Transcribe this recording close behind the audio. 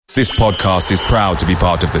This podcast is proud to be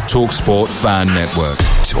part of the TalkSport Fan Network.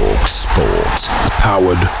 TalkSport.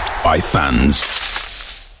 Powered by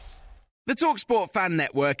fans. The TalkSport Fan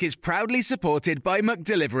Network is proudly supported by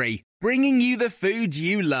McDelivery, bringing you the food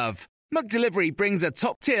you love. McDelivery brings a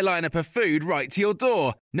top-tier lineup of food right to your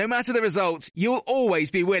door. No matter the result, you'll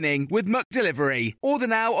always be winning with McDelivery. Order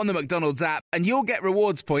now on the McDonald's app and you'll get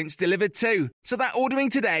rewards points delivered too. So that ordering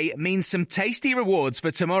today means some tasty rewards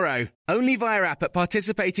for tomorrow. Only via app at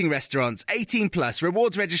participating restaurants. 18 plus.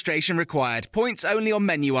 Rewards registration required. Points only on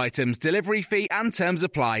menu items. Delivery fee and terms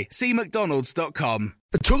apply. See mcdonalds.com.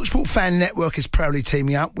 The TalkSport Fan Network is proudly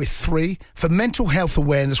teaming up with 3 for Mental Health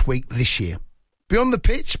Awareness Week this year. Beyond the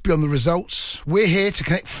pitch, beyond the results, we're here to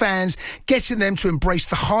connect fans, getting them to embrace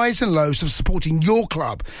the highs and lows of supporting your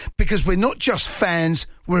club, because we're not just fans,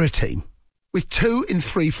 we're a team. With 2 in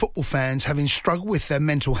 3 football fans having struggled with their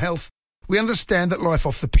mental health, we understand that life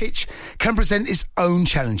off the pitch can present its own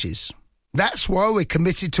challenges. That's why we're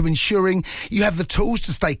committed to ensuring you have the tools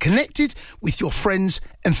to stay connected with your friends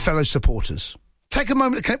and fellow supporters. Take a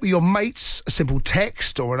moment to connect with your mates. A simple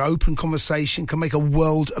text or an open conversation can make a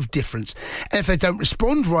world of difference. And if they don't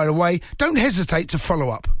respond right away, don't hesitate to follow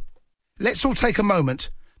up. Let's all take a moment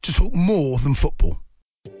to talk more than football.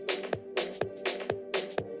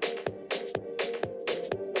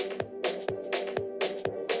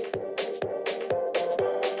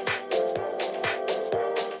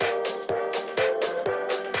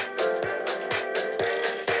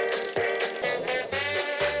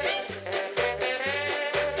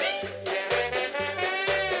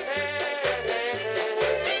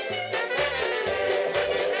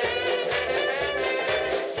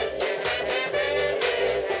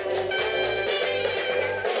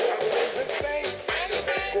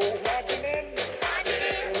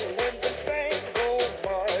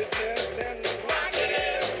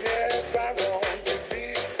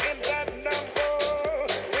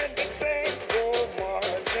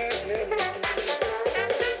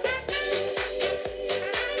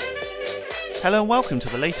 Hello and welcome to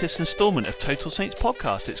the latest instalment of Total Saints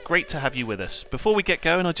podcast. It's great to have you with us. Before we get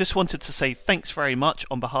going, I just wanted to say thanks very much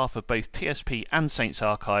on behalf of both TSP and Saints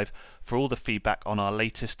Archive for all the feedback on our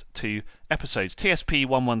latest 2 episodes. TSP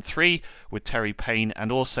 113 with Terry Payne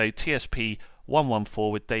and also TSP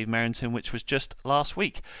 114 with Dave Merrington, which was just last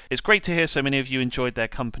week. It's great to hear so many of you enjoyed their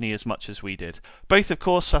company as much as we did. Both, of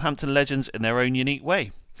course, Southampton legends in their own unique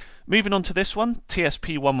way. Moving on to this one,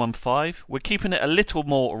 TSP 115, we're keeping it a little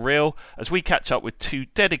more real as we catch up with 2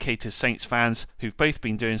 dedicated Saints fans who've both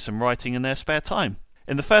been doing some writing in their spare time.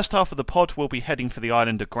 In the first half of the pod, we'll be heading for the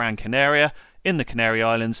island of Gran Canaria in the Canary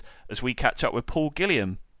Islands as we catch up with Paul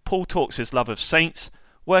Gilliam. Paul talks his love of Saints,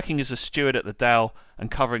 working as a steward at the Dell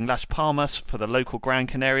and covering Las Palmas for the local Gran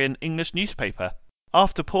Canarian English newspaper.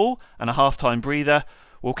 After Paul and a half-time breather,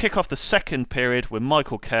 we'll kick off the second period with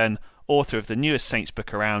Michael Kern, author of the newest Saints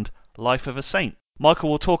book around, Life of a Saint. Michael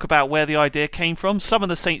will talk about where the idea came from, some of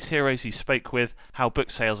the Saints heroes he spoke with, how book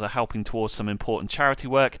sales are helping towards some important charity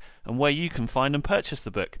work, and where you can find and purchase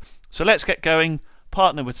the book. So let's get going.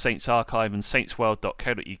 Partnered with Saints Archive and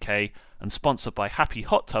saintsworld.co.uk and sponsored by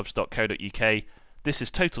happyhottubs.co.uk, this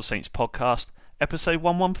is Total Saints Podcast, episode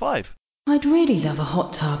 115. I'd really love a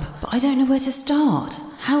hot tub, but I don't know where to start.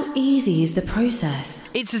 How easy is the process?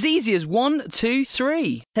 It's as easy as 1, 2,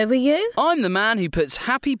 3. Who are you? I'm the man who puts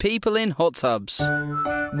happy people in hot tubs.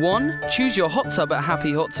 1. Choose your hot tub at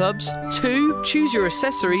Happy Hot Tubs. 2. Choose your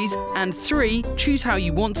accessories. And 3. Choose how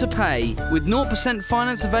you want to pay. With 0%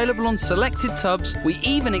 finance available on selected tubs, we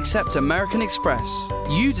even accept American Express.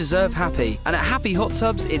 You deserve happy. And at Happy Hot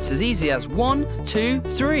Tubs, it's as easy as 1, 2,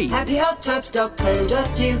 3.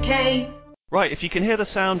 happyhottubs.co.uk. Right, if you can hear the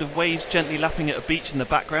sound of waves gently lapping at a beach in the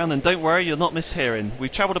background, then don't worry, you're not mishearing.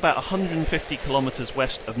 We've travelled about 150 kilometres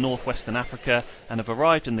west of northwestern Africa and have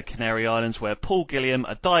arrived in the Canary Islands where Paul Gilliam,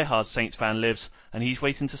 a die-hard Saints fan, lives, and he's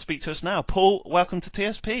waiting to speak to us now. Paul, welcome to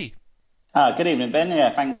TSP. Good evening, Ben. Yeah,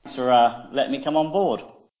 thanks for letting me come on board.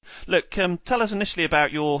 Look, tell us initially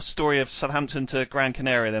about your story of Southampton to Gran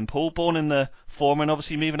Canaria then, Paul. Born in the former and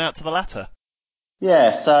obviously moving out to the latter.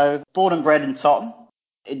 Yeah, so born and bred in Totton.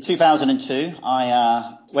 In 2002,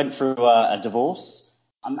 I went through a divorce.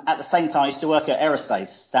 At the same time, I used to work at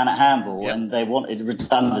Aerospace down at Hamble, and they wanted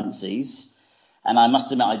redundancies. And I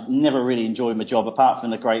must admit, I never really enjoyed my job, apart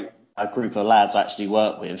from the great group of lads I actually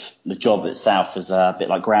worked with. The job itself was a bit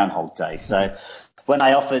like Groundhog Day. So when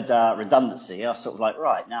I offered redundancy, I was sort of like,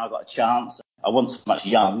 right, now I've got a chance. I wasn't so much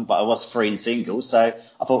young, but I was free and single. So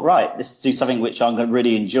I thought, right, let's do something which I'm going to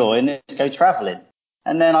really enjoy and let's go travelling.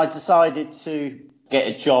 And then I decided to get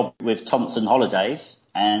a job with Thompson Holidays,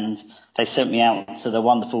 and they sent me out to the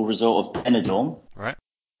wonderful resort of Benidorm. Right.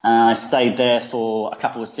 I stayed there for a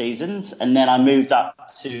couple of seasons, and then I moved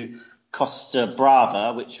up to Costa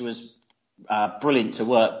Brava, which was brilliant to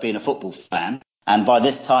work being a football fan. And by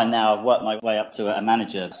this time now, I've worked my way up to a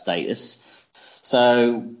manager status.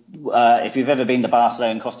 So if you've ever been to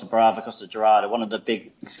Barcelona, Costa Brava, Costa Dorada, one of the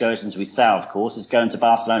big excursions we sell, of course, is going to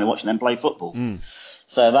Barcelona and watching them play football.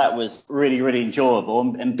 So that was really, really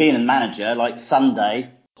enjoyable. And being a manager, like Sunday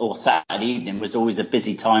or Saturday evening was always a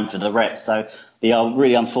busy time for the reps. So the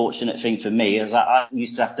really unfortunate thing for me is that I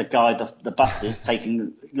used to have to guide the buses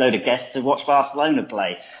taking a load of guests to watch Barcelona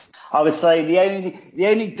play. I would say the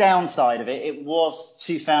only downside of it was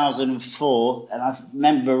 2004, and I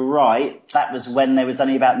remember right, that was when they was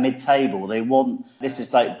only about mid-table. This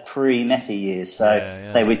is like pre-Messi years,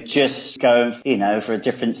 so they were just going, for a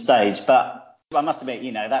different stage. But I must admit,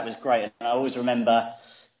 that was great. And I always remember,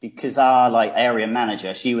 because our area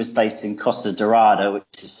manager, she was based in Costa Dorada,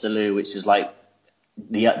 which is Salou, which is like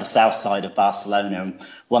the south side of Barcelona. And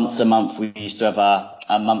once a month we used to have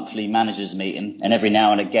our monthly managers meeting, and every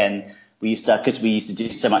now and again because we used to do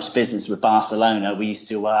so much business with Barcelona, we used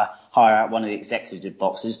to hire out one of the executive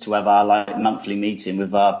boxes to have our monthly meeting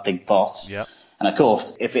with our big boss. Yep. And of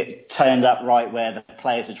course, if it turned up right where the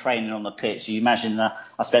players are training on the pitch, you imagine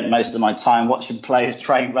I spent most of my time watching players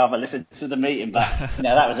train rather than listening to the meeting. But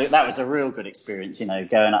that was a real good experience,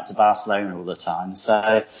 going up to Barcelona all the time.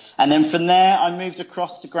 So, and then from there, I moved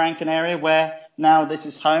across to Gran Canaria, where now this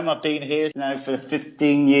is home. I've been here, for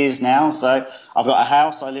 15 years now. So I've got a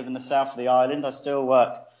house. I live in the south of the island. I still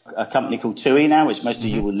work at a company called TUI now, which most of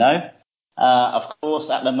you will know. Of course,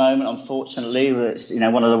 at the moment, unfortunately, it's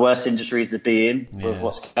one of the worst industries to be in with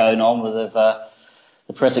what's going on with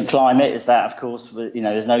the present climate. Is that, of course,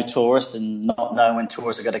 there's no tourists, and not knowing when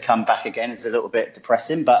tourists are going to come back again is a little bit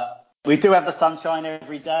depressing. But we do have the sunshine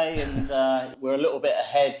every day, and we're a little bit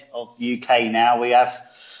ahead of UK now.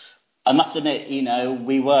 I must admit,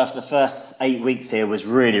 we were, for the first 8 weeks here, was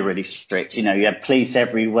really, really strict. You had police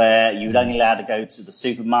everywhere. You were only allowed to go to the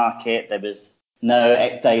supermarket. There was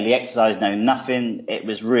no daily exercise, no nothing. It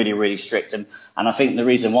was really, really strict. And I think the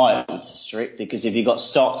reason why it was so strict, because if you got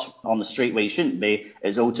stopped on the street where you shouldn't be,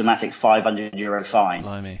 it's automatic €500 fine.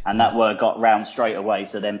 Blimey. And that word got round straight away.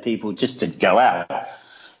 So then people just didn't go out.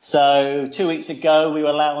 So 2 weeks ago, we were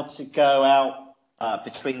allowed to go out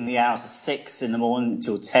between the hours of 6 in the morning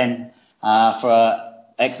until 10 for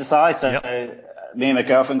exercise. So me and my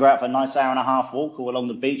girlfriend go out for a nice hour and a half walk all along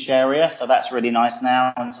the beach area. So that's really nice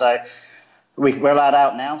now. And so we're allowed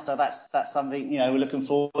out now, so that's something we're looking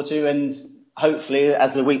forward to, and hopefully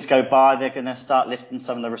as the weeks go by, they're going to start lifting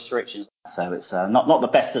some of the restrictions. So it's not the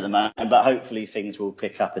best at the moment, but hopefully things will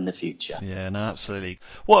pick up in the future. Yeah, no, absolutely.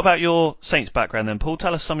 What about your Saints background then, Paul?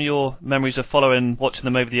 Tell us some of your memories of watching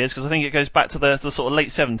them over the years, because I think it goes back to the sort of late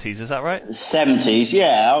 70s. Is that right? 70s,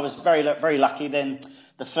 yeah. I was very, very lucky. Then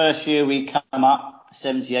the first year we come up,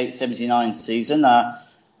 78, 79 season.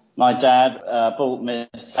 My dad bought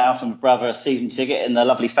myself and my brother a season ticket in the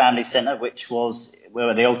lovely family centre, which was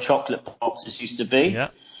where the old chocolate boxes used to be. Yeah.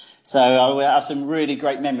 So I have some really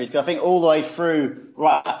great memories. I think all the way through,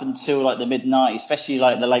 right up until the mid-90s, especially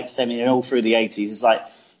the late 70s and all through the 80s, it's I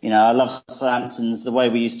love Southampton's, the way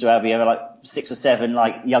we used to have 6 or 7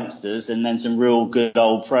 youngsters, and then some real good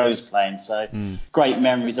old pros playing. So great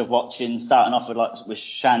memories of watching, starting off with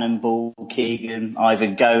Shannon Ball, Keegan,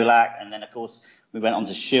 Ivan Golak, and then of course we went on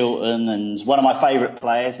to Shilton, and one of my favourite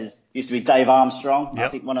players used to be Dave Armstrong. Yep. I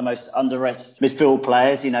think one of the most underrated midfield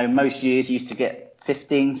players. Most years he used to get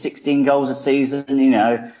 15, 16 goals a season,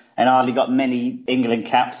 and hardly got many England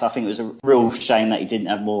caps. I think it was a real shame that he didn't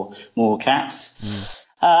have more caps.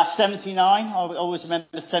 79, I always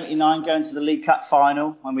remember 79 going to the League Cup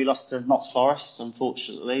final when we lost to Notts Forest,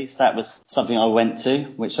 unfortunately. So that was something I went to,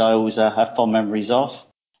 which I always have fond memories of.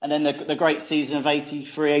 And then the great season of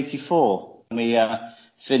 83, 84. We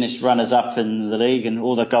finished runners-up in the league, and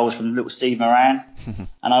all the goals from little Steve Moran.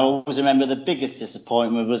 And I always remember the biggest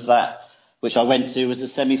disappointment was that, which I went to, was the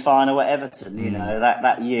semi-final at Everton.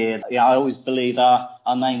 That year. I always believed our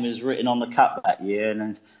name was written on the cup that year,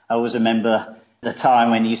 and I always remember the time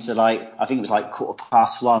when he used to I think it was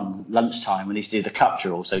 1:15 lunchtime when he used to do the cup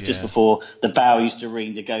draw. So just before the bell used to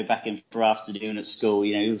ring to go back in for afternoon at school,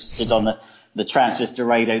 he stood on the transistor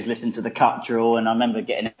radios, listened to the cup draw. And I remember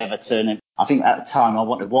getting Everton, and I think at the time I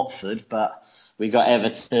wanted Watford, but we got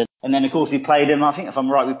Everton. And then of course we played them, I think if I'm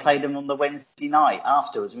right, we played them on the Wednesday night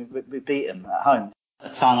afterwards. We beat them at home.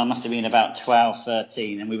 At the time I must have been about 12,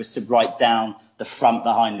 13, and we were stood right down the front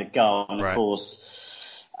behind the goal. And of course,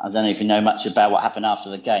 I don't know if you know much about what happened after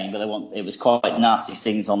the game, but it was quite nasty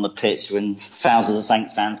scenes on the pitch when thousands of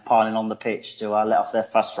Saints fans piling on the pitch to let off their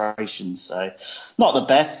frustrations. So not the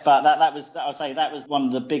best, but that was one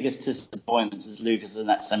of the biggest disappointments as Lucas in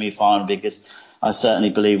that semi-final, because I certainly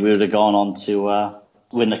believe we would have gone on to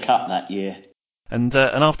win the cup that year. And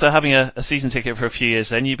after having a season ticket for a few years,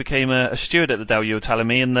 then you became a steward at the Dell, you were telling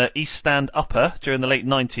me, in the East Stand Upper during the late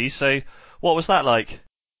 90s. So what was that like?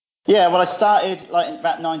 Yeah, well, I started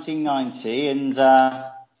about 1990, and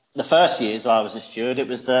the first years I was a steward, it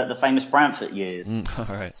was the famous Brantford years. All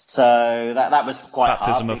right. So that was quite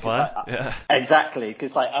Baptism hard. of fire. Yeah. Exactly,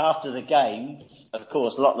 because after the game, of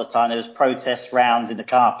course, a lot of the time there was protests round in the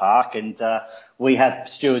car park, and we had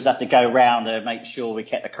stewards had to go round and make sure we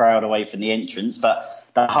kept the crowd away from the entrance. But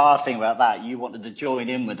the hard thing about that, you wanted to join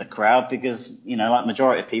in with the crowd because, like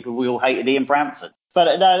majority of people, we all hated Ian Brantford.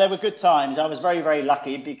 But no, they were good times. I was very, very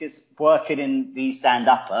lucky because working in the East Stand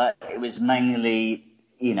Upper, it was mainly,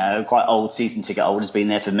 quite old season ticket holders, been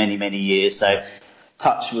there for many, many years. So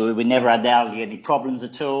touch wood, we never had any problems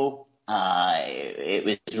at all. It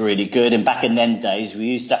was really good. And back in them days, we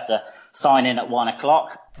used to have to sign in at 1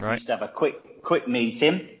 o'clock. Right. We used to have a quick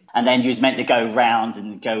meeting. And then you was meant to go round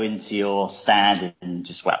and go into your stand and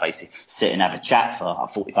just basically sit and have a chat for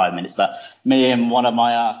 45 minutes. But me and one of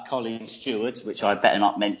my colleague stewards, which I better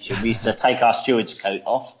not mention, we used to take our steward's coat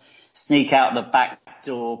off, sneak out the back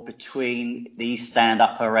door between the East Stand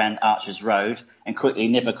Upper and Archers Road, and quickly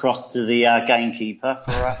nip across to the gamekeeper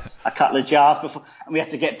for a couple of jars before. And we had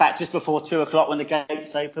to get back just before 2 o'clock when the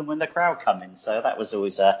gates open, when the crowd come in. So that was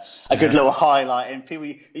always a good little highlight. And people,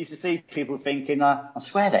 you used to see people thinking, I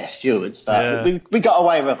swear they're stewards, but we got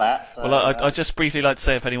away with that. So, well, I just briefly like to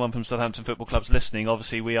say, if anyone from Southampton Football Club's listening,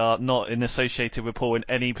 obviously we are not associated with Paul in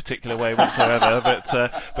any particular way whatsoever.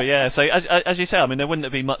 but yeah, so as you say, I mean, there wouldn't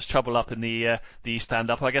have been much trouble up in the East Stand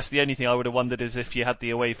Up. I guess the only thing I would have wondered is if you had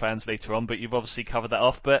the away fans later on, but you've obviously covered that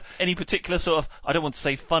off. But any particular sort of, I don't want to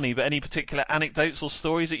say funny, but any particular anecdotes or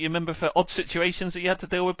stories that you remember for odd situations that you had to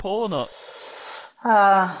deal with, Paul, or not?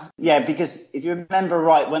 Yeah, because if you remember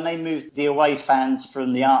right, when they moved the away fans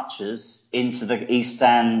from the Archers into the East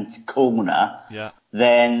Stand corner,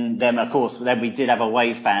 then of course we did have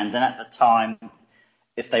away fans, and at the time,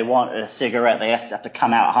 if they wanted a cigarette, they have to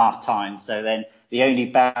come out at half time. So then the only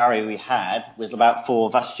barrier we had was about 4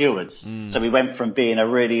 of us stewards. So we went from being a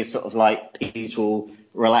really sort of peaceful,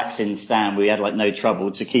 relaxing stand, we had no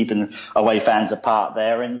trouble, to keeping away fans apart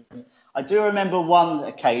there. And I do remember one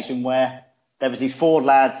occasion where there was these 4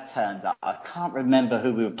 lads turned up. I can't remember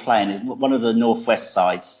who we were playing. It was one of the northwest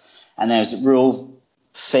sides, and there was a real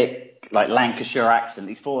thick, Lancashire accent.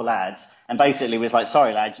 These 4 lads, and basically was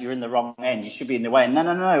sorry lads, you're in the wrong end. You should be in the way. And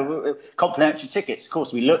no, complimentary tickets. Of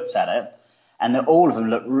course, we looked at it, and all of them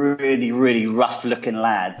looked really, really rough-looking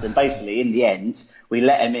lads. And basically, in the end, we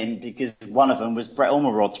let them in because one of them was Brett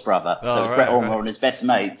Ormerod's brother. So it was Brett Ormerod and his best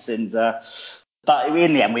mates, and. But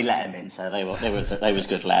in the end, we let them in, so they was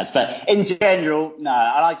good lads. But in general, no.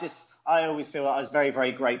 And I always feel that I was very,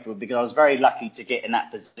 very grateful because I was very lucky to get in that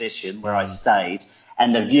position where I stayed,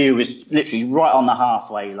 and the view was literally right on the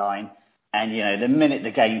halfway line. And the minute the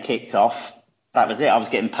game kicked off, that was it. I was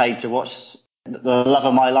getting paid to watch the love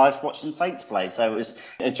of my life, watching Saints play. So it was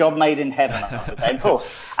a job made in heaven, I would say. Of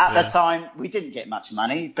course, at the time, we didn't get much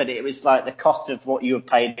money, but it was the cost of what you were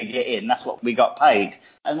paid to get in. That's what we got paid.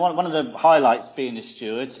 And one of the highlights being a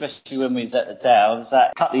steward, especially when we was at the Dell, is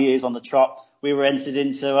that a couple of years on the trot, we were entered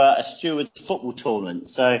into a steward's football tournament.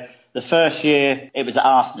 So the first year, it was at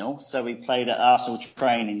Arsenal. So we played at Arsenal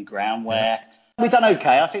training ground where... We done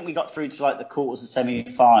okay. I think we got through to the quarters of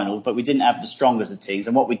semi-final, but we didn't have the strongest of teams.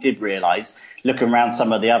 And what we did realise, looking around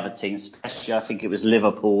some of the other teams, especially I think it was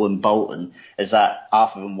Liverpool and Bolton, is that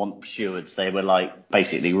half of them weren't stewards. They were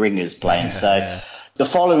basically ringers playing. The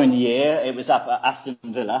following year, it was up at Aston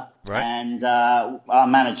Villa, and our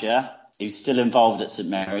manager, who's still involved at St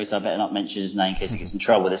Mary's, I better not mention his name in case he gets in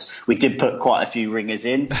trouble with this. We did put quite a few ringers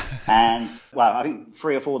in, and I think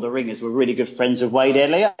 3 or 4 of the ringers were really good friends with Wade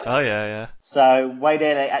Elliott. Oh yeah. So Wade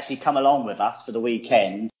Elliott actually come along with us for the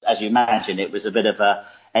weekend. As you imagine, it was a bit of a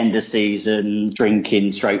end of season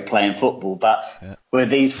drinking stroke playing football, but with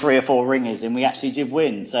these 3 or 4 ringers, and we actually did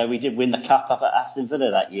win. So we did win the cup up at Aston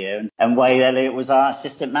Villa that year, and Wade Elliott was our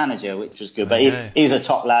assistant manager, which was good. But he's a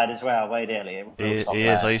top lad as well, Wade Elliott. He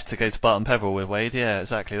is. I used to go to Barton Peveril with Wade. Yeah,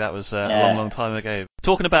 exactly. That was a long time ago.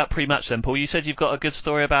 Talking about pre-match then, Paul, you said you've got a good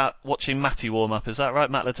story about watching Matty warm up. Is that right,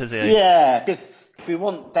 Matt Le Tissier? Yeah, because if we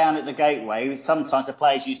went down at the Gateway, sometimes the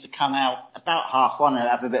players used to come out about 1:30 and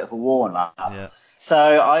have a bit of a warm up. Yeah. So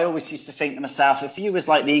I always used to think to myself, if you was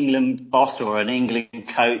like the England boss or an England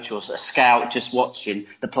coach or a scout just watching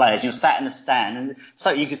the players, you're sat in the stand, and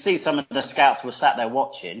so you could see some of the scouts were sat there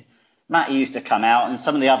watching. Matty used to come out, and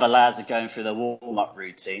some of the other lads are going through their warm-up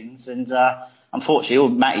routines, and unfortunately, all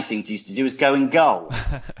Matty seemed to used to do was go in goal.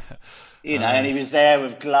 And he was there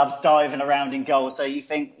with gloves diving around in goal. So you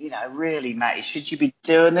think, really, Matty, should you be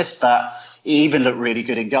doing this? But he even looked really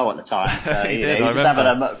good in goal at the time. So, he was just having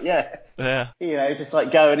just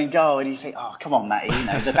like going in goal. And you think, oh, come on, Matty,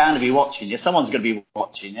 they're bound to be watching you. Someone's going to be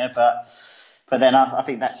watching you. But then I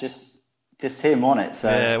think that's just him, wasn't it?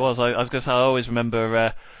 So. Yeah, it was. I was going to say, I always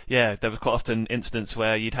remember, there was quite often incidents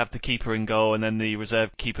where you'd have the keeper in goal and then the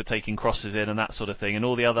reserve keeper taking crosses in and that sort of thing, and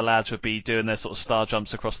all the other lads would be doing their sort of star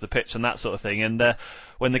jumps across the pitch and that sort of thing, and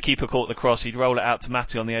when the keeper caught the cross, he'd roll it out to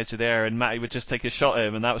Matty on the edge of the area, and Matty would just take a shot at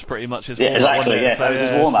him, and that was pretty much his warm-up. Exactly, wasn't it? That was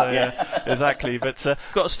his warm-up, Exactly. But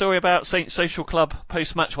got a story about Saints Social Club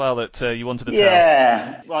post-match that you wanted to tell.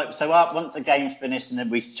 Yeah, right. So once the game finished and then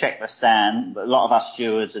we checked the stand, a lot of our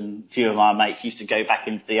stewards and a few of our mates used to go back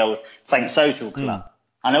into the old Saints Social Club.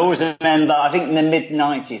 And I always remember, I think in the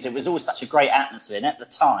mid-90s, it was always such a great atmosphere. And at the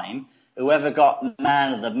time, whoever got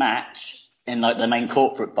man of the match in like the main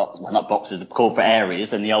corporate box, well, not boxes, the corporate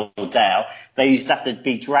areas in the old Dale, they used to have to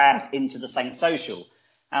be dragged into the Saints Social.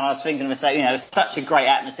 And I was thinking to myself, it was such a great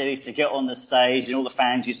atmosphere. They used to get on the stage and all the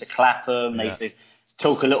fans used to clap them. They used to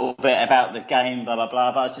talk a little bit about the game, blah, blah,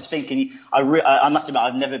 blah. But I was just thinking, I must admit,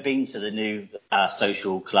 I've never been to the new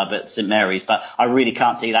social club at St Mary's, but I really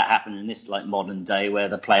can't see that happen in this like modern day where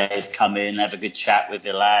the players come in, have a good chat with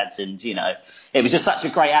the lads. And, it was just such a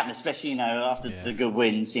great atmosphere, especially, after the good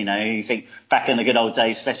wins, you think back in the good old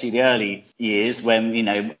days, especially the early years when,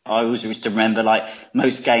 I always used to remember like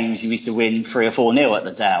most games you used to win 3 or 4-0 at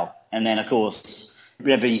the Dale. And then, of course, we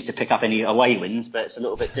never used to pick up any away wins, but it's a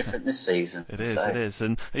little bit different this season. It is.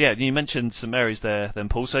 And you mentioned St Mary's there then,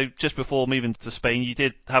 Paul. So just before moving to Spain, you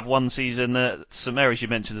did have one season at St Mary's you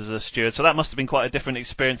mentioned as a steward. So that must have been quite a different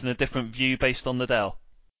experience and a different view based on the Dell.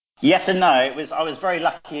 Yes and no. I was very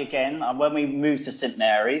lucky again. When we moved to St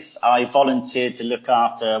Mary's, I volunteered to look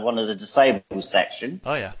after one of the disabled sections.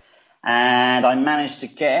 Oh, yeah. And I managed to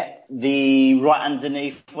get the right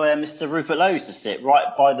underneath where Mr. Rupert Lowe used to sit,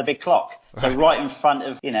 right by the big clock. So right in front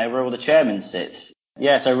of, where all the chairmen sit.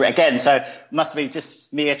 Yeah, so must be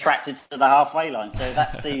just me attracted to the halfway line. So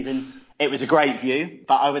that season, it was a great view.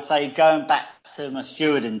 But I would say going back to my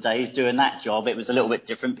stewarding days, doing that job, it was a little bit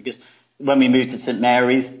different because when we moved to St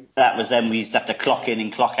Mary's, that was then we used to have to clock in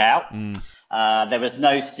and clock out. There was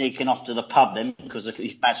no sneaking off to the pub then because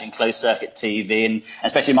you imagine closed circuit TV, and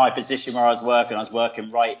especially my position where I was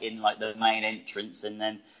working right in like the main entrance, and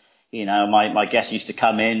then my guests used to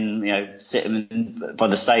come in, sit by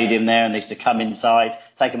the stadium there, and they used to come inside,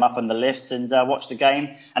 take them up on the lifts and watch the game.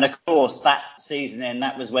 And of course that season then,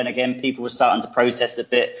 that was when again people were starting to protest a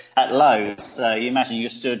bit at Lowe. So you imagine you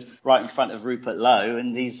stood right in front of Rupert Lowe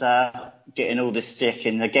and he's getting all this stick,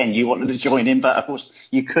 and again you wanted to join in, but of course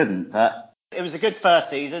you couldn't. But it was a good first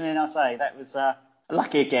season, and I say that was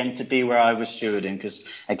lucky again to be where I was stewarding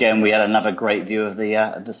because again we had another great view of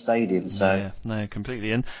the stadium. So yeah, no,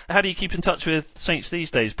 completely. And how do you keep in touch with Saints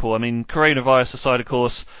these days, Paul? I mean, coronavirus aside, of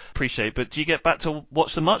course, appreciate, but do you get back to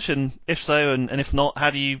watch them much? And if so, and if not, how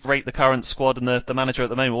do you rate the current squad and the manager at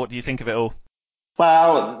the moment? What do you think of it all?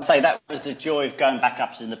 Well, I'd say that was the joy of going back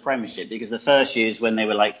up in the Premiership because the first years when they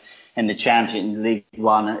were like in the Championship in League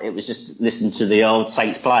One, it was just listening to the old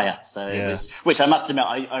Saints player. So it was, which I must admit,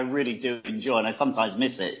 I really do enjoy, and I sometimes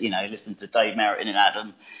miss it. Listen to Dave Merritt and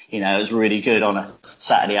Adam. It was really good on a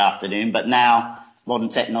Saturday afternoon. But now, modern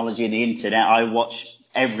technology and the internet, I watch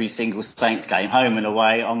every single Saints game, home and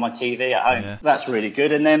away, on my TV at home. Yeah. That's really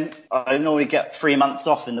good. And then I normally get 3 months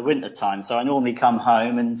off in the winter time, so I normally come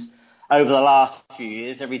home and. Over the last few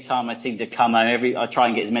years, every time I seem to come home, I try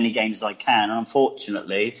and get as many games as I can. And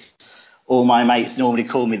unfortunately, all my mates normally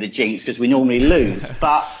call me the jinx because we normally lose.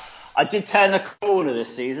 But I did turn the corner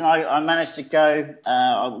this season. I managed to go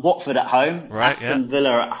Watford at home, Aston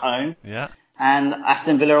Villa at home, and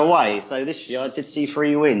Aston Villa away. So this year I did see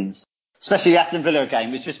 3 wins. Especially the Aston Villa game.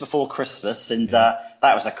 It was just before Christmas, and that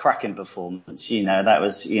was a cracking performance. That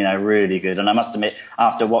was, really good. And I must admit,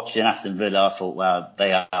 after watching Aston Villa, I thought, well,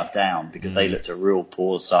 they are down because they looked a real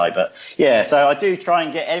poor side. But yeah, so I do try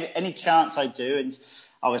and get any chance I do. And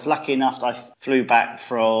I was lucky enough that I flew back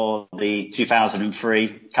for the 2003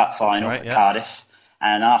 Cup final at Cardiff.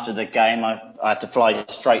 And after the game, I had to fly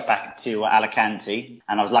straight back to Alicante.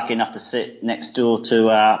 And I was lucky enough to sit next door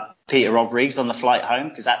to Peter Rodriguez on the flight home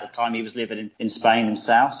because at the time he was living in Spain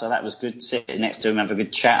himself. So that was good, sitting next to him, have a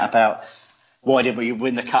good chat about why did we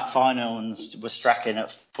win the cup final and were striking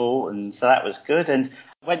at full, and so that was good. And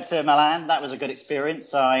went to Milan. That was a good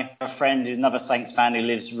experience. I have a friend who's another Saints fan who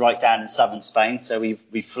lives right down in southern Spain. So I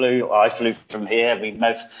flew from here. We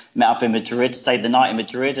met up in Madrid, stayed the night in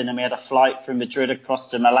Madrid, and then we had a flight from Madrid across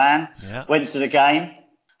to Milan. Yeah. Went to the game.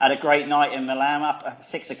 Had a great night in Milan up at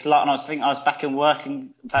 6 o'clock, and I was back in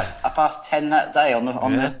working about 10 that day on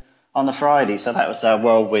the Friday. So that was a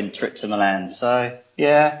whirlwind trip to Milan. So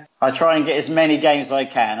yeah, I try and get as many games as I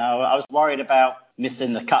can. I was worried about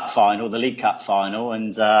missing the League Cup final,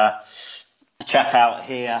 and a chap out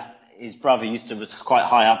here, his brother was quite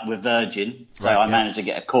high up with Virgin, so I managed to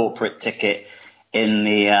get a corporate ticket in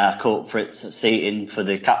the corporate seating for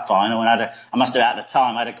the cup final, and I must have at the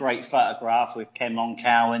time I had a great photograph with Ken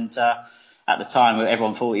Moncal, and at the time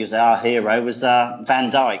everyone thought he was our hero was Van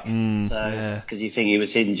Dijk, because you think he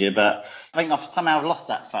was injured, but I think I've somehow lost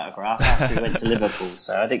that photograph after he went to Liverpool,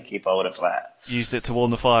 so I didn't keep hold of that. Used it to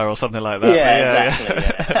warm the fire or something like that. Yeah, exactly.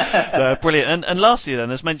 Yeah. Brilliant. And lastly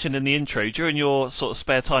then, as mentioned in the intro, during your sort of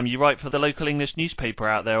spare time, you write for the local English newspaper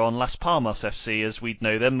out there on Las Palmas FC, as we'd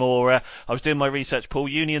know them, or I was doing my research, Paul,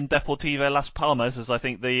 Union Deportivo Las Palmas, as I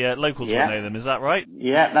think the locals will know them. Is that right?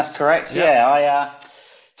 Yeah, that's correct. Yeah,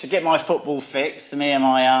 to get my football fix, me and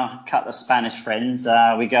my couple of Spanish friends,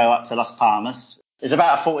 we go up to Las Palmas. It's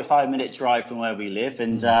about a 45-minute drive from where we live,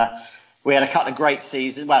 and we had a couple of great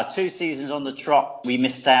seasons. Well, 2 seasons on the trot. We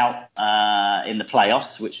missed out in the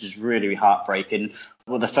playoffs, which was really heartbreaking.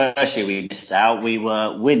 Well, the first year we missed out, we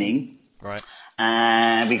were winning. Right.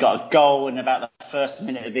 And we got a goal in about the first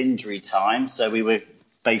minute of injury time, so we were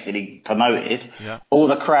basically promoted. Yeah. All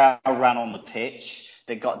the crowd ran on the pitch.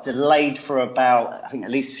 They got delayed for about, I think,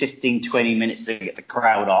 at least 15, 20 minutes to get the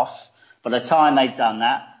crowd off. By the time they'd done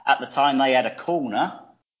that, at the time they had a corner.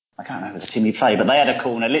 I can't remember the team we played, but they had a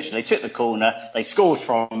corner. Literally, they took the corner, they scored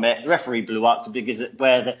from it. The referee blew up because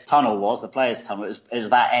where the tunnel was, the players' tunnel, it was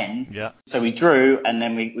that end. Yeah. So we drew, and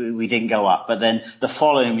then we didn't go up. But then the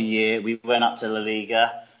following year, we went up to La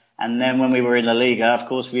Liga. And then when we were in La Liga, of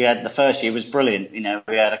course, the first year was brilliant. You know,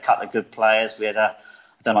 we had a couple of good players. We had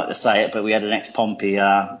I don't like to say it, but we had an ex-Pompey,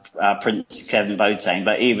 Prince Kevin Boateng,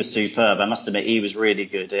 but he was superb. I must admit, he was really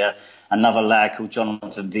good. Another lad called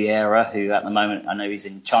Jonathan Vieira, who at the moment, I know he's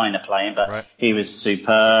in China playing, but he was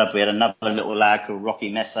superb. We had another little lad called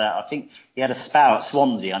Rocky Mesa. I think he had a spell at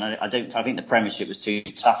Swansea. I think the Premiership was too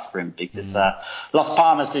tough for him because Las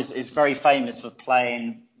Palmas is very famous for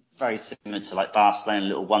playing very similar to like Barcelona,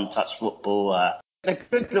 little one-touch football. They're a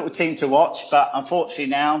good little team to watch, but unfortunately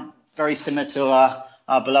now, very similar to our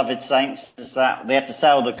beloved Saints, is that they had to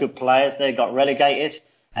sell the good players. They got relegated,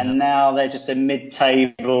 and now they're just a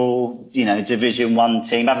mid-table, Division 1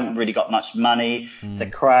 team. Haven't really got much money. The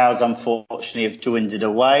crowds, unfortunately, have dwindled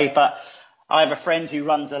away. But I have a friend who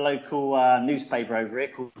runs a local newspaper over here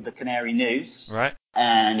called the Canary News, right?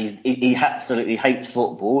 And he absolutely hates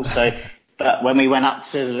football. So, but when we went up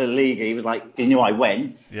to the league, he was like, he knew I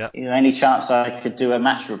went. Yeah. Any chance I could do a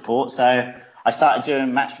match report? So I started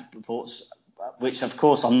doing match reports, which of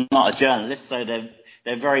course I'm not a journalist, so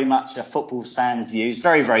they're very much a football fan's views,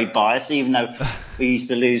 very, very biased. Even though we used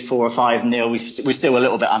to lose 4 or 5-0, we're still a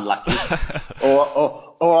little bit unlucky. Or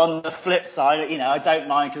on the flip side, I don't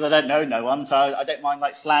mind because I don't know no one, so I don't mind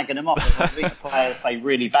like slagging them off. If I think the players play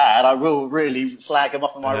really bad, I will really slag them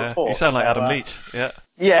off in my report. You sound like Adam Leach, yeah.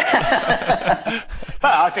 Yeah,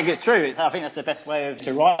 but I think it's true. I think that's the best way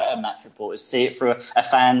to write a match report, is see it through a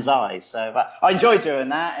fan's eyes. So but I enjoy doing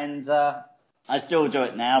that, and I still do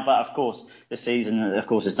it now. But of course, the season,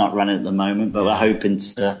 it's not running at the moment. But we're hoping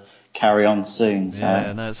to carry on soon. So.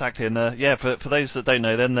 Yeah, no, exactly. And for those that don't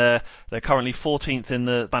know, then they're currently 14th in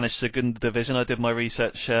the Spanish Segunda Division. I did my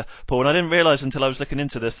research, Paul, and I didn't realise until I was looking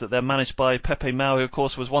into this that they're managed by Pepe Mel, who of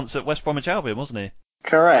course was once at West Bromwich Albion, wasn't he?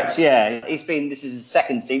 Correct, yeah. This is his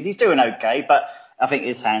second season. He's doing okay, but I think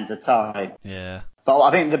his hands are tied. Yeah. But I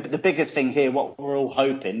think the biggest thing here, what we're all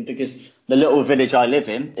hoping, because the little village I live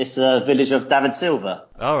in, it's the village of David Silva.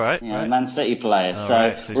 Oh, right. Man City player.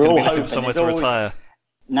 So we're all hoping somewhere to retire.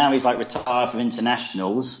 Now he's like retired from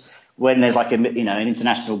internationals. When there's like an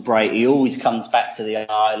international break, he always comes back to the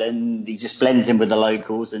island. He just blends in with the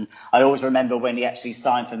locals. And I always remember when he actually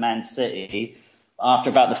signed for Man City.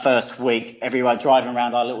 After about the first week, everyone driving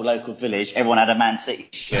around our little local village, everyone had a Man City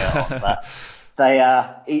shirt on. But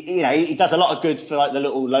he does a lot of good for like the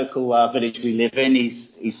little local village we live in.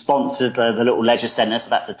 He's sponsored the little leisure centre,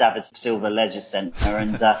 so that's the David Silva Leisure Centre,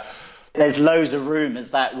 and there's loads of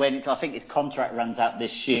rumours that when I think his contract runs out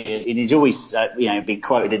this year, and he's always been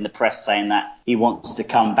quoted in the press saying that he wants to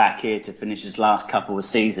come back here to finish his last couple of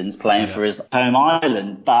seasons playing for his home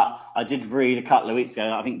island, but I did read a couple of weeks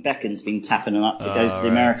ago, I think Beckham's been tapping them up to go to the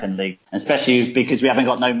American League, especially because we haven't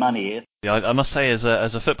got no money here. Yeah, I must say, as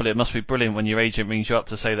a footballer, it must be brilliant when your agent rings you up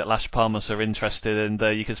to say that Las Palmas are interested and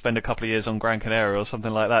you could spend a couple of years on Gran Canaria or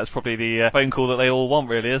something like that. It's probably the phone call that they all want,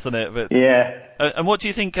 really, isn't it? But yeah. And what do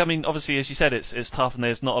you think? I mean, obviously, as you said, it's tough and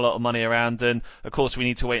there's not a lot of money around, and of course we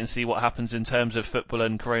need to wait and see what happens in terms of football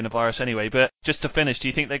and coronavirus anyway. But just to finish, do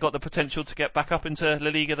you think they got the potential to get back up into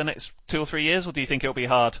La Liga the next 2 or 3 years, or do you think it'll be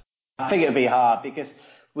hard? I think it'll be hard because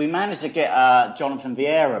we managed to get Jonathan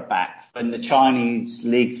Vieira back when the Chinese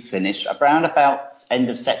league finished around about end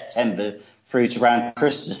of September through to around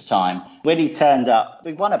Christmas time. When he turned up,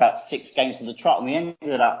 we won about 6 games on the trot and we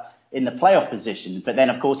ended up in the playoff position. But then,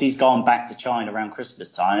 of course, he's gone back to China around Christmas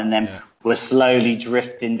time and then we're slowly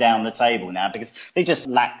drifting down the table now because they just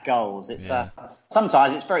lack goals. It's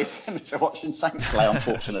sometimes it's very similar to watching Saints play,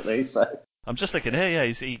 unfortunately. So. I'm just looking here,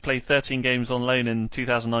 he played 13 games on loan in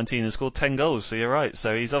 2019 and scored 10 goals, so you're right.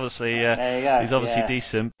 So he's obviously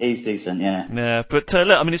decent. He's decent, yeah. Yeah, but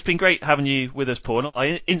look, I mean, it's been great having you with us, Paul.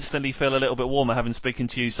 I instantly feel a little bit warmer having spoken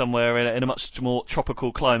to you somewhere in a much more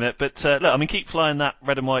tropical climate. But look, I mean, keep flying that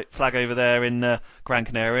red and white flag over there in Gran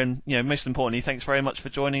Canaria. And, most importantly, thanks very much for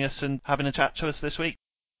joining us and having a chat to us this week.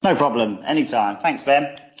 No problem. Anytime. Thanks,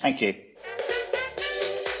 Ben. Thank you.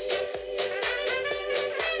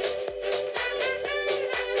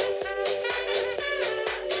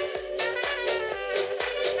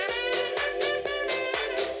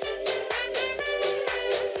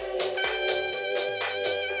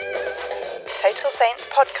 Total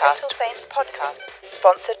Saints Podcast,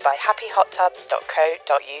 sponsored by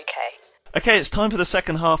happyhottubs.co.uk. Okay, it's time for the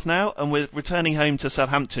second half now, and we're returning home to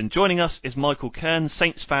Southampton. Joining us is Michael Kern,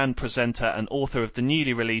 Saints fan, presenter, and author of the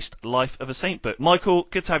newly released Life of a Saint book. Michael,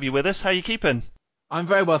 good to have you with us. How are you keeping? I'm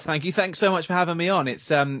very well, thank you. Thanks so much for having me on.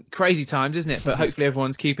 It's crazy times, isn't it? But hopefully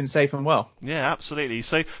everyone's keeping safe and well. Yeah, absolutely.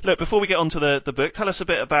 So, look, before we get on to the book, tell us a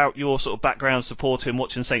bit about your sort of background supporting,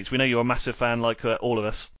 watching Saints. We know you're a massive fan like all of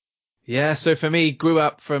us. Yeah, so for me, grew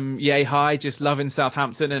up from Yea High, just loving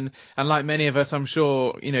Southampton, and like many of us, I'm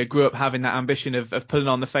sure, grew up having that ambition of pulling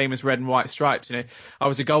on the famous red and white stripes. I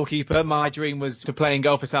was a goalkeeper. My dream was to play in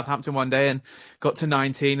goal for Southampton one day, and got to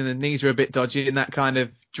 19 and the knees were a bit dodgy and that kind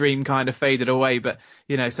of dream kind of faded away. But,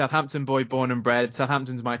 Southampton boy, born and bred,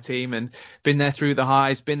 Southampton's my team, and been there through the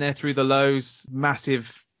highs, been there through the lows.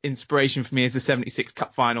 Massive inspiration for me is the 76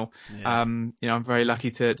 Cup final. Yeah. I'm very lucky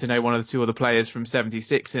to know one of the 2 other players from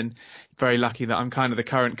 76, and very lucky that I'm kind of the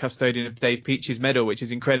current custodian of Dave Peach's medal, which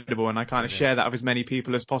is incredible, and I kind of share that with as many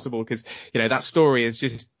people as possible because that story is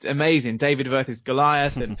just amazing. David versus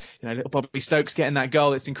Goliath, and little Bobby Stokes getting that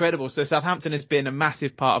goal. It's incredible. So Southampton has been a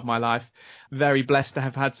massive part of my life. Very blessed to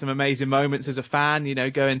have had some amazing moments as a fan,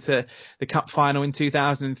 going to the Cup final in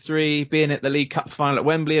 2003, being at the League Cup final at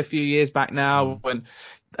Wembley a few years back now, when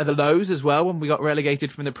at the lows as well when we got relegated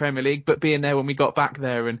from the Premier League, but being there when we got back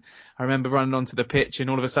there. And I remember running onto the pitch and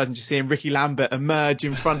all of a sudden just seeing Ricky Lambert emerge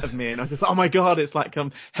in front of me, and I was just, oh my God, it's like a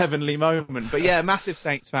heavenly moment. But yeah, massive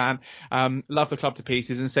Saints fan, love the club to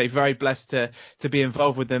pieces, and say very blessed to be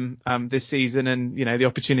involved with them this season. And the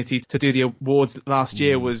opportunity to do the awards last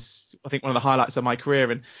year was, I think, one of the highlights of my career.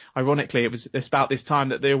 And ironically, it's about this time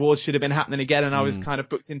that the awards should have been happening again, and I was kind of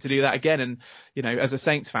booked in to do that again. And as a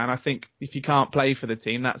Saints fan, I think if you can't play for the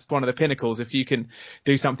team, that's one of the pinnacles. If you can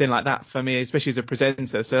do something like that for me, especially as a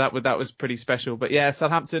presenter, so that was pretty special. But yeah,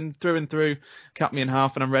 Southampton through and through, cut me in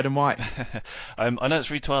half, and I'm red and white. I know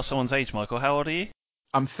it's rude to ask someone's age, Michael. How old are you?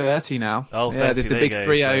 I'm 30 now. Oh, 30, yeah, the big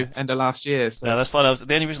 3-0 so. End of last year. So. No, that's fine.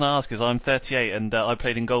 The only reason I ask is I'm 38 and I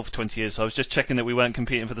played in golf for 20 years, so I was just checking that we weren't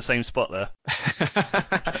competing for the same spot there.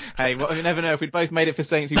 Hey, well, you never know. If we'd both made it for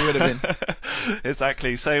Saints, we would have been.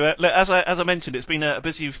 Exactly. So, look, as I mentioned, it's been a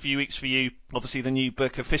busy few weeks for you. Obviously, the new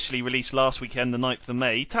book officially released last weekend, the 9th of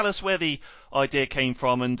May. Tell us where the idea came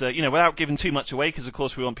from and, without giving too much away, because, of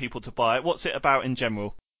course, we want people to buy it. What's it about in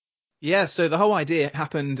general? Yeah, so the whole idea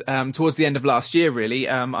happened towards the end of last year, really.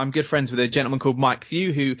 I'm good friends with a gentleman called Mike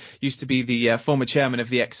Few, who used to be the former chairman of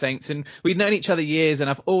the ex-Saints, and we'd known each other years, and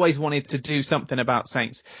I've always wanted to do something about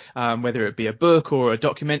Saints, whether it be a book or a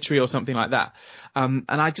documentary or something like that. And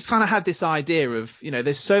I just kind of had this idea of,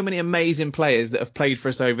 there's so many amazing players that have played for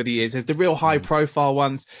us over the years. There's the real high profile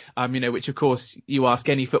ones, which of course you ask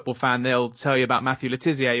any football fan, they'll tell you about Matthew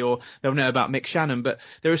Letizia or they'll know about Mick Shannon. But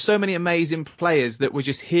there are so many amazing players that were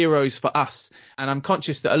just heroes for us. And I'm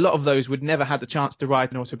conscious that a lot of those would never had the chance to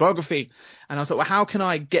write an autobiography. And I was like, well, how can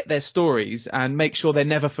I get their stories and make sure they're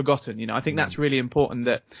never forgotten? I think that's really important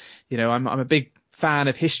that, I'm a big fan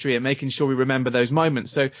of history and making sure we remember those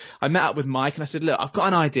moments. So I met up with Mike and I said, look, I've got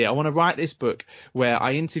an idea. I want to write this book where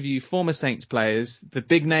I interview former Saints players, the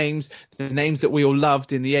big names, the names that we all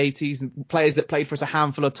loved in the 80s, and players that played for us a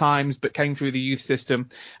handful of times but came through the youth system.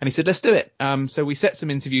 And he said, let's do it. So we set some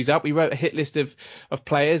interviews up. We wrote a hit list of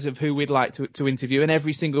players of who we'd like to interview, and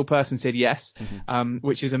every single person said yes,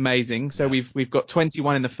 which is amazing. So we've got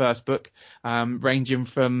 21 in the first book, ranging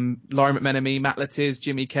from Laurie McMenemy, Matt Latiz,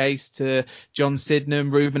 Jimmy Case to John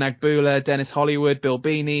Sydenham, Ruben Agboola, Dennis Hollywood, Bill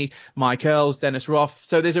Beanie, Mike Earls, Dennis Roth.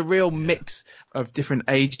 So there's a real mix of different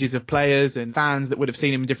ages of players and fans that would have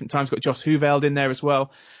seen him in different times. Got Josh Huveld in there as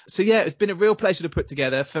well. So yeah, it's been a real pleasure to put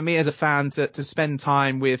together. For me as a fan to spend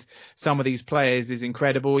time with some of these players is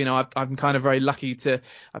incredible. You know, I'm kind of very lucky to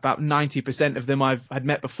about 90% of them I'd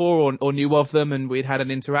met before or knew of them, and we'd had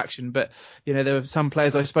an interaction. But, you know, there were some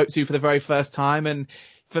players I spoke to for the very first time, and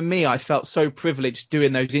for me, I felt so privileged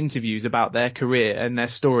doing those interviews about their career and their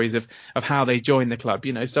stories of how they joined the club.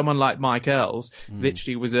 You know, someone like Mike Earls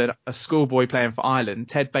literally was a schoolboy playing for Ireland.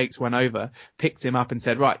 Ted Bates went over, picked him up and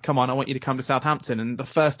said, right, come on, I want you to come to Southampton. And the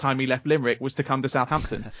first time he left Limerick was to come to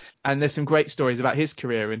Southampton. And there's some great stories about his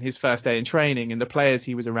career and his first day in training and the players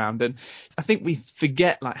he was around. And I think we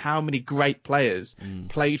forget like how many great players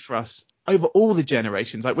played for us over all the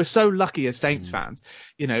generations. Like, we're so lucky as Saints fans,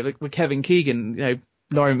 you know, like with Kevin Keegan, you know,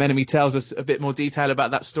 Laurie McMenemy tells us a bit more detail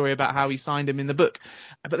about that story, about how he signed him in the book.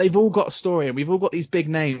 But they've all got a story, and we've all got these big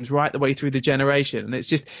names right the way through the generation. And it's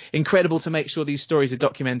just incredible to make sure these stories are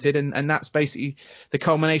documented. And that's basically the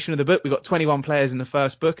culmination of the book. We've got 21 players in the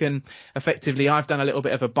first book, and effectively I've done a little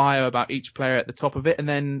bit of a bio about each player at the top of it, and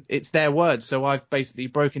then it's their words. So I've basically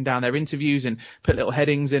broken down their interviews and put little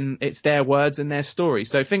headings, and it's their words and their story.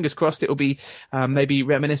 So fingers crossed it'll be maybe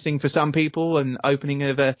reminiscing for some people and opening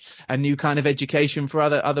of a new kind of education for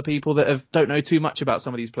other people that don't know too much about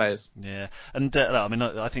some of these players. Yeah, and I mean,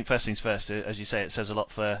 I think first things first, as you say, it says a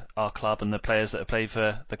lot for our club and the players that have played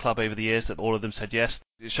for the club over the years that all of them said yes.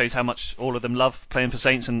 It shows how much all of them love playing for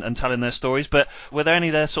Saints and telling their stories. But were there any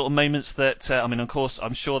of their sort of moments that, I mean, of course,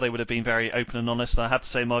 I'm sure they would have been very open and honest. And I have to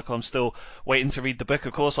say, Michael, I'm still waiting to read the book,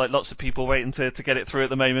 of course, like lots of people waiting to get it through at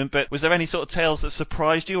the moment. But was there any sort of tales that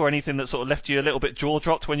surprised you, or anything that sort of left you a little bit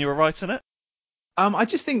jaw-dropped when you were writing it? I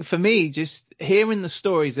just think for me, just hearing the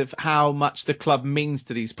stories of how much the club means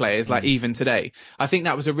to these players, like even today, I think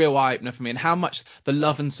that was a real eye-opener for me, and how much the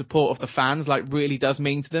love and support of the fans like really does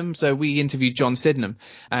mean to them. So we interviewed John Sydenham,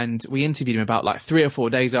 and we interviewed him about like 3 or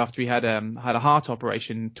 4 days after he had a heart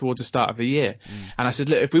operation towards the start of the year. And I said,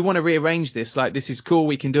 look, if we want to rearrange this, like, this is cool,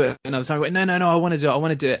 we can do it another time. He went, no, I want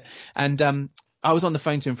to do it. And I was on the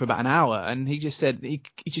phone to him for about an hour, and he just said he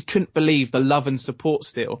just couldn't believe the love and support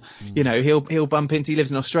still. You know, he'll bump into, he lives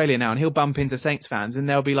in Australia now, and he'll bump into Saints fans, and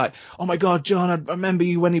they'll be like, oh my God, John, I remember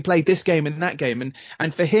you when he played this game and that game.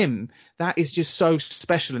 And for him, that is just so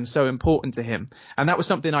special and so important to him. And that was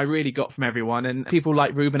something I really got from everyone. And people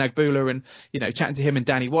like Ruben Agboola and, you know, chatting to him and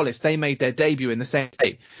Danny Wallace, they made their debut in the same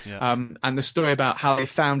day. Yeah. And the story about how they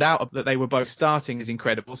found out that they were both starting is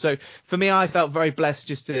incredible. So for me, I felt very blessed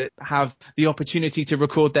just to have the opportunity to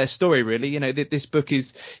record their story, really. You know, this book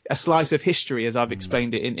is a slice of history, as I've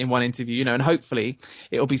explained it in one interview, you know, and hopefully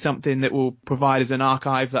it'll be something that will provide as an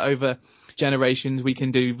archive that over generations we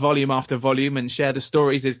can do volume after volume and share the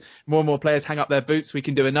stories. As more and more players hang up their boots, we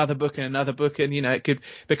can do another book, and, you know, it could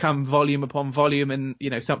become volume upon volume, and, you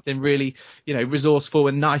know, something really, you know, resourceful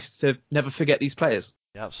and nice to never forget these players.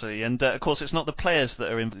 Yeah, absolutely. And of course, it's not the players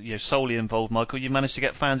that are solely involved, Michael. You managed to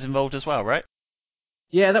get fans involved as well, right?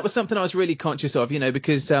 Yeah, that was something I was really conscious of, you know,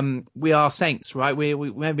 because we are Saints, right? We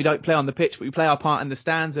maybe don't play on the pitch, but we play our part in the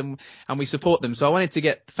stands, and we support them. So I wanted to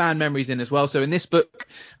get fan memories in as well. So in this book,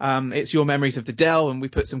 it's your memories of the Dell, and we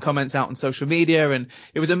put some comments out on social media, and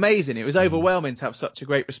it was amazing. It was overwhelming to have such a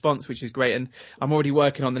great response, which is great. And I'm already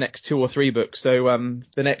working on the next 2 or 3 books. So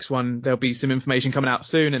the next one, there'll be some information coming out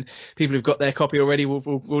soon, and people who've got their copy already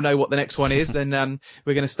will know what the next one is. And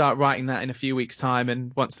we're going to start writing that in a few weeks' time,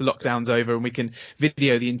 and once the lockdown's over, and we can video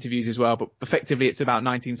the interviews as well. But effectively, it's about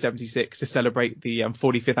 1976 to celebrate the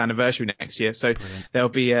 45th anniversary next year. So there'll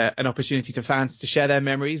be an opportunity to fans to share their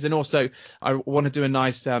memories. And also, I want to do a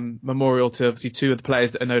nice memorial to obviously 2 of the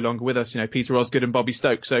players that are no longer with us, you know, Peter Osgood and Bobby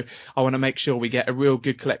Stokes. So I want to make sure we get a real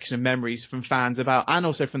good collection of memories from fans about, and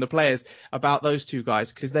also from the players about those 2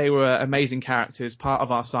 guys, because they were amazing characters, part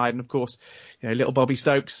of our side. And of course, you know, little Bobby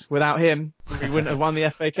Stokes, without him, we wouldn't have won the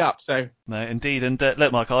FA Cup. So no, indeed. And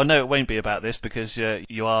look, Michael, I know it won't be about this because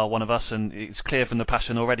you are one of us, and it's clear from the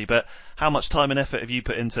passion already. But how much time and effort have you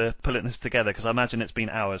put into pulling this together? Because I imagine it's been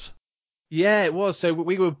hours. Yeah, it was. So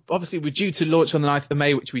we were due to launch on the 9th of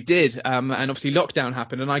May, which we did. And obviously lockdown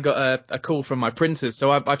happened and I got a call from my printers. So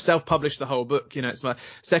I've self-published the whole book. You know, it's my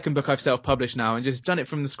second book I've self-published now and just done it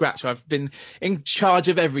from the scratch. I've been in charge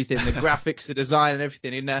of everything, the graphics, the design and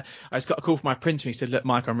everything. And I just got a call from my printer. He said, look,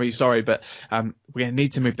 Mike, I'm really sorry, but we're going to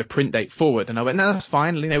need to move the print date forward. And I went, no, that's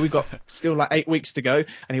fine. You know, we've got still like 8 weeks to go.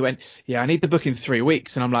 And he went, yeah, I need the book in 3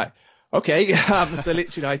 weeks. And I'm like, okay. So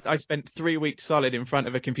literally I spent 3 weeks solid in front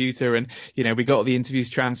of a computer and, you know, we got all the interviews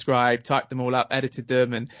transcribed, typed them all up, edited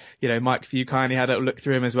them. And, you know, Mike, you kindly had a look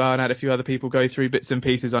through them as well and had a few other people go through bits and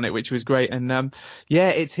pieces on it, which was great. And, yeah,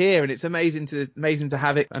 it's here and it's amazing to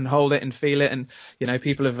have it and hold it and feel it. And, you know,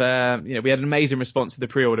 people have, you know, we had an amazing response to the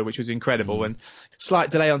pre-order, which was incredible and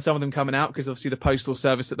slight delay on some of them coming out because obviously the postal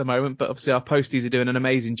service at the moment, but obviously our posties are doing an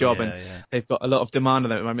amazing job they've got a lot of demand on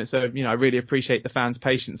them at the moment. So, you know, I really appreciate the fans'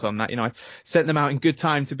 patience on that. You know, I sent them out in good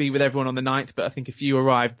time to be with everyone on the 9th, but I think a few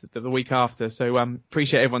arrived the week after. So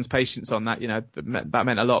appreciate everyone's patience on that. You know, that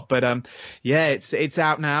meant a lot. But yeah, it's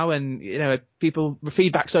out now, and you know, the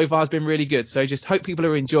feedback so far has been really good. So just hope people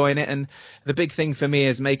are enjoying it. And the big thing for me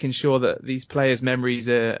is making sure that these players' memories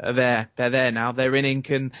are there. They're there now. They're in ink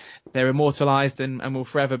and they're immortalised and will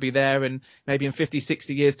forever be there. And maybe in 50,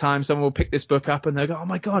 60 years' time, someone will pick this book up and they'll go, oh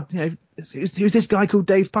my God, you know, who's this guy called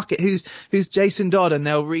Dave Puckett? Who's Jason Dodd? And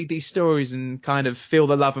they'll read these stories and kind of feel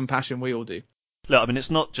the love and passion we all do. Look, I mean, it's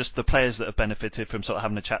not just the players that have benefited from sort of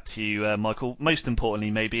having a chat to you, Michael. Most importantly,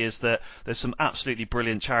 maybe, is that there's some absolutely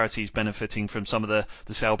brilliant charities benefiting from some of the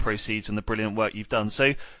sale proceeds and the brilliant work you've done.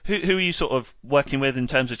 So who are you sort of working with in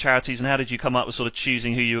terms of charities, and how did you come up with sort of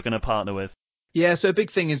choosing who you were going to partner with? Yeah, so a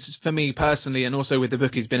big thing is for me personally, and also with the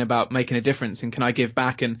book, has been about making a difference and can I give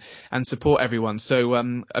back and support everyone. So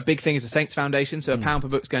a big thing is the Saints Foundation. So £1 per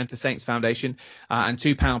book's going to the Saints Foundation, and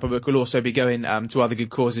 £2 per book will also be going to other good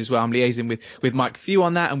causes as well. I'm liaising with Mike Few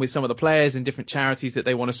on that and with some of the players and different charities that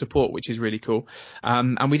they want to support, which is really cool.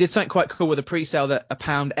 And we did something quite cool with a pre-sale that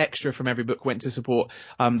 £1 extra from every book went to support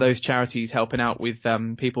those charities helping out with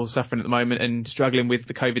people suffering at the moment and struggling with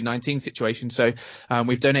the COVID-19 situation. So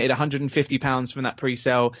we've donated £150 from that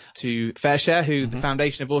pre-sale to FareShare, who the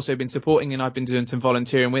foundation have also been supporting and I've been doing some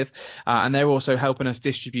volunteering with, and they're also helping us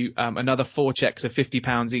distribute another 4 checks of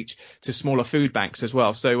 £50 each to smaller food banks as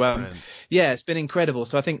well. So yeah, it's been incredible.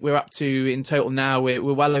 So I think we're up to, in total now,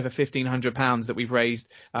 we're well over £1,500 that we've raised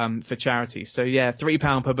for charity. So yeah,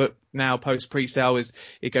 £3 per book now post pre-sale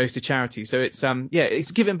it goes to charity. So it's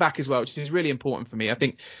it's giving back as well, which is really important for me. I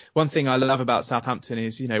think one thing I love about Southampton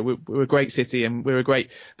is, you know, we're a great city and we're a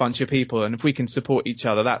great bunch of people, and if we can support each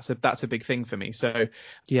other, that's a big thing for me. So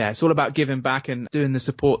yeah, it's all about giving back and doing the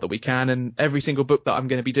support that we can, and every single book that I'm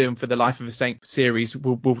going to be doing for the Life of a Saint series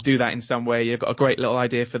we'll do that in some way. You've got a great little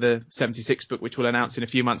idea for the 76 book, which we'll announce in a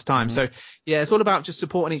few months' time. So yeah, it's all about just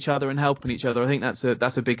supporting each other and helping each other. I think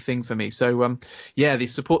that's a big thing for me. So yeah, the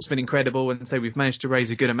support's been incredible, and so we've managed to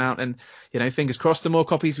raise a good amount, and you know, fingers crossed, the more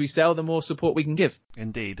copies we sell, the more support we can give.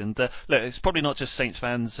 Indeed. And look, it's probably not just Saints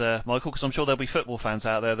fans, Michael, because I'm sure there'll be football fans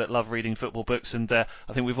out there that love reading football books, and I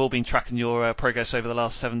think we've all been tracking your progress over the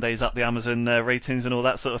last 7 days up the Amazon ratings and all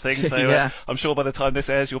that sort of thing. So yeah. I'm sure by the time this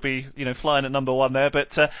airs, you'll be, you know, flying at number 1 there.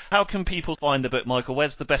 But how can people find the book, Michael?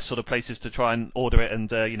 Where's the best sort of places to try and order it,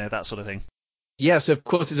 and you know, that sort of thing? Yeah, so of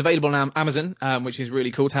course it's available on Amazon, which is really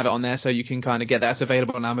cool to have it on there. So you can kind of get that. It's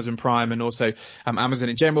available on Amazon Prime and also Amazon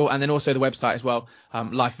in general, and then also the website as well,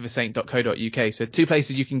 lifeofasaint.co.uk. So 2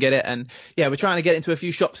 places you can get it. And yeah, we're trying to get into a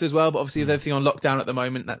few shops as well, but obviously with everything on lockdown at the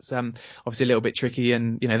moment, that's obviously a little bit tricky,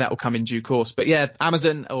 and you know, that will come in due course. But yeah,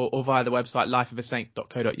 Amazon or via the website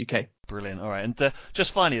lifeofasaint.co.uk. Brilliant. All right. And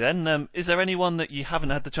just finally then, is there anyone that you haven't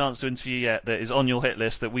had the chance to interview yet that is on your hit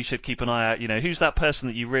list that we should keep an eye out? You know, who's that person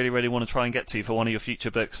that you really, really want to try and get to for one of your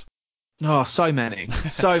future books? Oh, so many.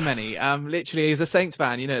 Literally, as a Saints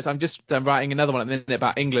fan, you know, I'm just writing another one at the minute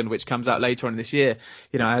about England, which comes out later on this year.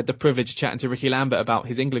 You know, I had the privilege of chatting to Ricky Lambert about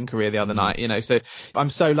his England career the other night, you know, so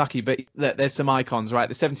I'm so lucky. But there's some icons, right?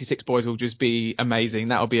 The 76 boys will just be amazing.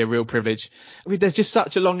 That'll be a real privilege. I mean, there's just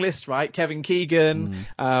such a long list, right? Kevin Keegan,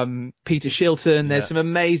 Peter Shilton. There's some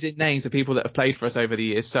amazing names of people that have played for us over the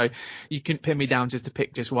years. So you can pin me down just to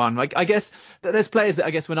pick just one. Like, I guess there's players that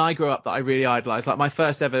I guess when I grew up that I really idolized. Like my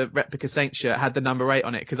first ever replica Saints shirt had the number 8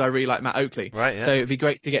 on it because I really like Matt Oakley. Right, yeah. So it'd be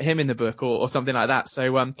great to get him in the book or something like that.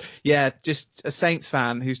 So yeah, just a Saints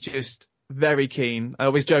fan who's just very keen. I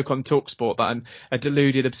always joke on TalkSport that I'm a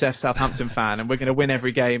deluded, obsessed Southampton fan, and we're going to win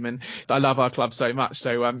every game, and I love our club so much.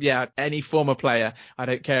 So yeah, any former player, I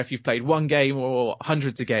don't care if you've played 1 game or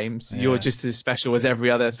hundreds of games, you're just as special as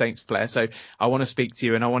every other Saints player. So I want to speak to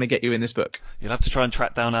you and I want to get you in this book. You'll have to try and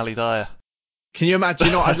track down Ali Dyer. Can you imagine?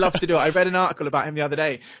 You know what I'd love to do? I read an article about him the other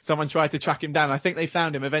day. Someone tried to track him down. I think they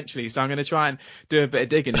found him eventually. So I'm going to try and do a bit of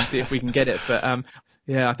digging and see if we can get it. But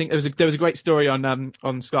yeah, I think there was a great story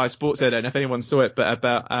on Sky Sports. I don't know if anyone saw it, but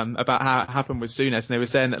about how it happened with Souness, and they were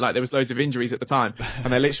saying that like there was loads of injuries at the time,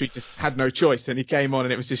 and they literally just had no choice, and he came on,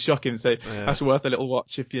 and it was just shocking. So that's worth a little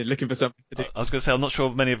watch if you're looking for something to do. I was going to say, I'm not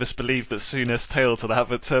sure many of us believe that Souness tailed to that,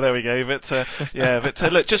 but there we go. But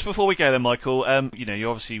look, just before we go then, Michael, you're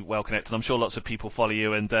obviously well connected. I'm sure lots of people follow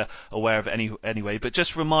you and aware of it anyway. But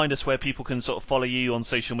just remind us where people can sort of follow you on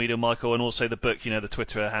social media, Michael, and also the book, the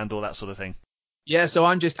Twitter handle, that sort of thing. Yeah, so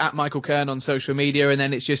I'm just at Michael Kern on social media, and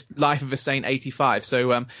then it's just Life of a Saint 85.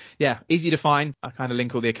 So easy to find. I kind of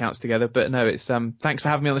link all the accounts together. But no, it's thanks for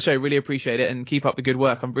having me on the show. Really appreciate it, and keep up the good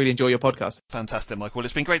work. I really enjoy your podcast. Fantastic, Michael. Well,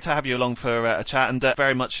 it's been great to have you along for a chat, and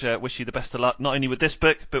very much wish you the best of luck, not only with this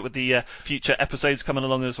book, but with the future episodes coming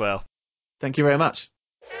along as well. Thank you very much.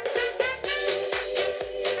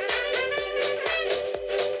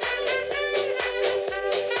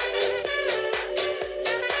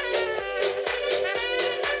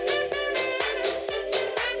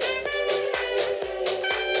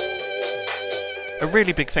 A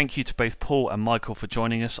really big thank you to both Paul and Michael for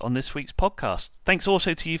joining us on this week's podcast. Thanks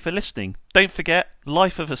also to you for listening. Don't forget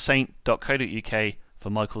lifeofasaint.co.uk for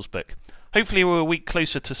Michael's book. Hopefully we're a week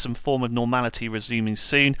closer to some form of normality resuming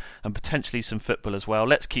soon, and potentially some football as well.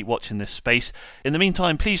 Let's keep watching this space. In the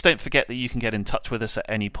meantime, please don't forget that you can get in touch with us at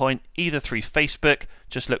any point, either through Facebook,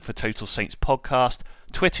 just look for Total Saints Podcast.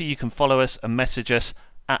 Twitter, you can follow us and message us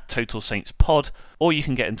at Total Saints Pod, or you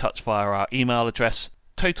can get in touch via our email address,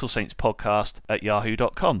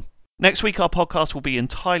 totalsaintspodcast@yahoo.com. Next week our podcast will be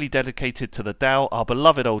entirely dedicated to the Dow, our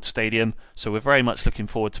beloved old stadium, so we're very much looking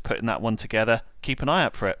forward to putting that one together. Keep an eye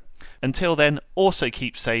out for it. Until then, also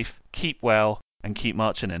keep safe, keep well, and keep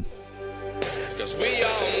marching in. 'Cause we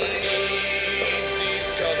all need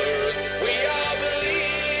these colours, we all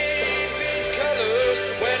believe these colours.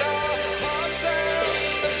 When our hearts are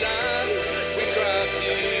on the line, we cry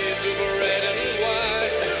tears of red and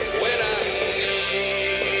white. When I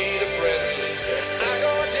need a friend, I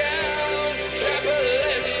go down to Chapel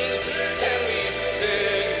End, and we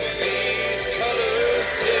sing these colours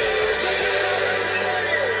till the end.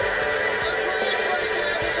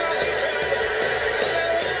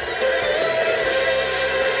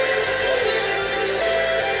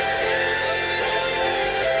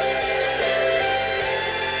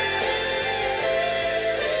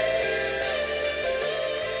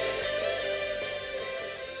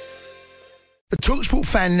 The TalkSport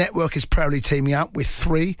Fan Network is proudly teaming up with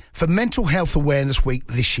 3 for Mental Health Awareness Week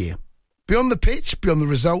this year. Beyond the pitch, beyond the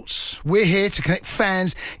results, we're here to connect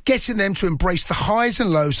fans, getting them to embrace the highs and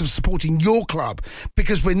lows of supporting your club,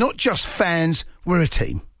 because we're not just fans, we're a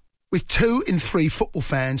team. With 2 in 3 football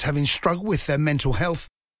fans having struggled with their mental health,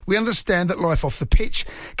 we understand that life off the pitch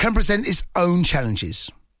can present its own challenges.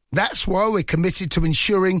 That's why we're committed to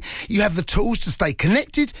ensuring you have the tools to stay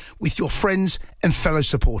connected with your friends and fellow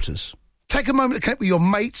supporters. Take a moment to connect with your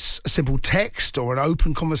mates. A simple text or an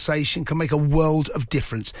open conversation can make a world of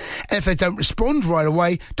difference. And if they don't respond right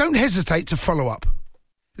away, don't hesitate to follow up.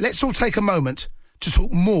 Let's all take a moment to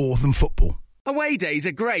talk more than football. Away days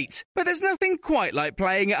are great, but there's nothing quite like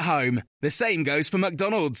playing at home. The same goes for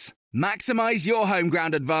McDonald's. Maximise your home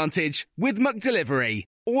ground advantage with McDelivery.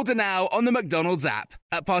 Order now on the McDonald's app.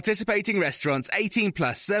 At participating restaurants, 18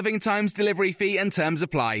 plus, serving times, delivery fee and terms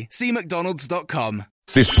apply. See mcdonalds.com.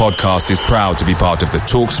 This podcast is proud to be part of the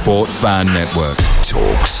TalkSport Fan Network.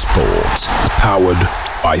 TalkSport. Powered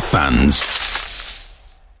by fans.